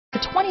The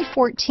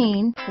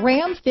 2014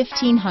 Ram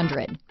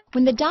 1500.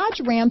 When the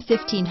Dodge Ram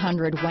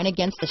 1500 went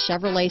against the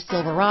Chevrolet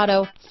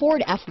Silverado,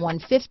 Ford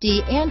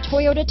F-150, and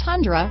Toyota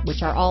Tundra,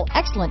 which are all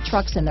excellent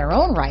trucks in their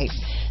own right,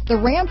 the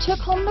Ram took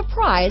home the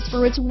prize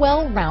for its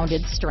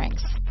well-rounded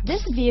strengths.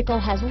 This vehicle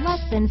has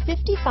less than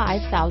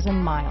 55,000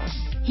 miles.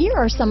 Here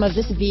are some of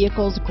this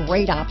vehicle's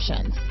great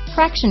options: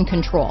 traction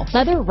control,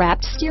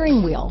 leather-wrapped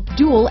steering wheel,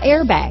 dual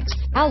airbags,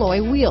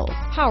 alloy wheels,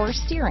 power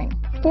steering,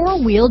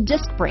 four-wheel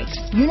disc brakes,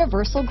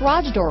 universal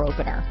garage door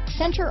opener,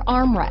 center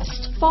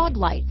armrest, fog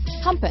lights,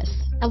 compass,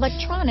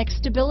 electronic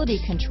stability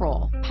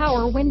control,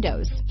 power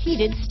windows,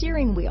 heated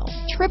steering wheel,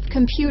 trip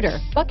computer,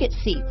 bucket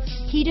seats,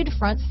 heated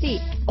front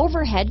seats,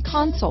 overhead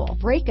console,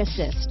 brake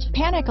assist,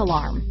 panic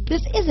alarm.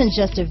 This isn't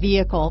just a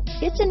vehicle,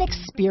 it's an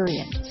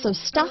experience. So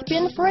stop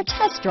in for a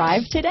test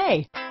drive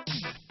today.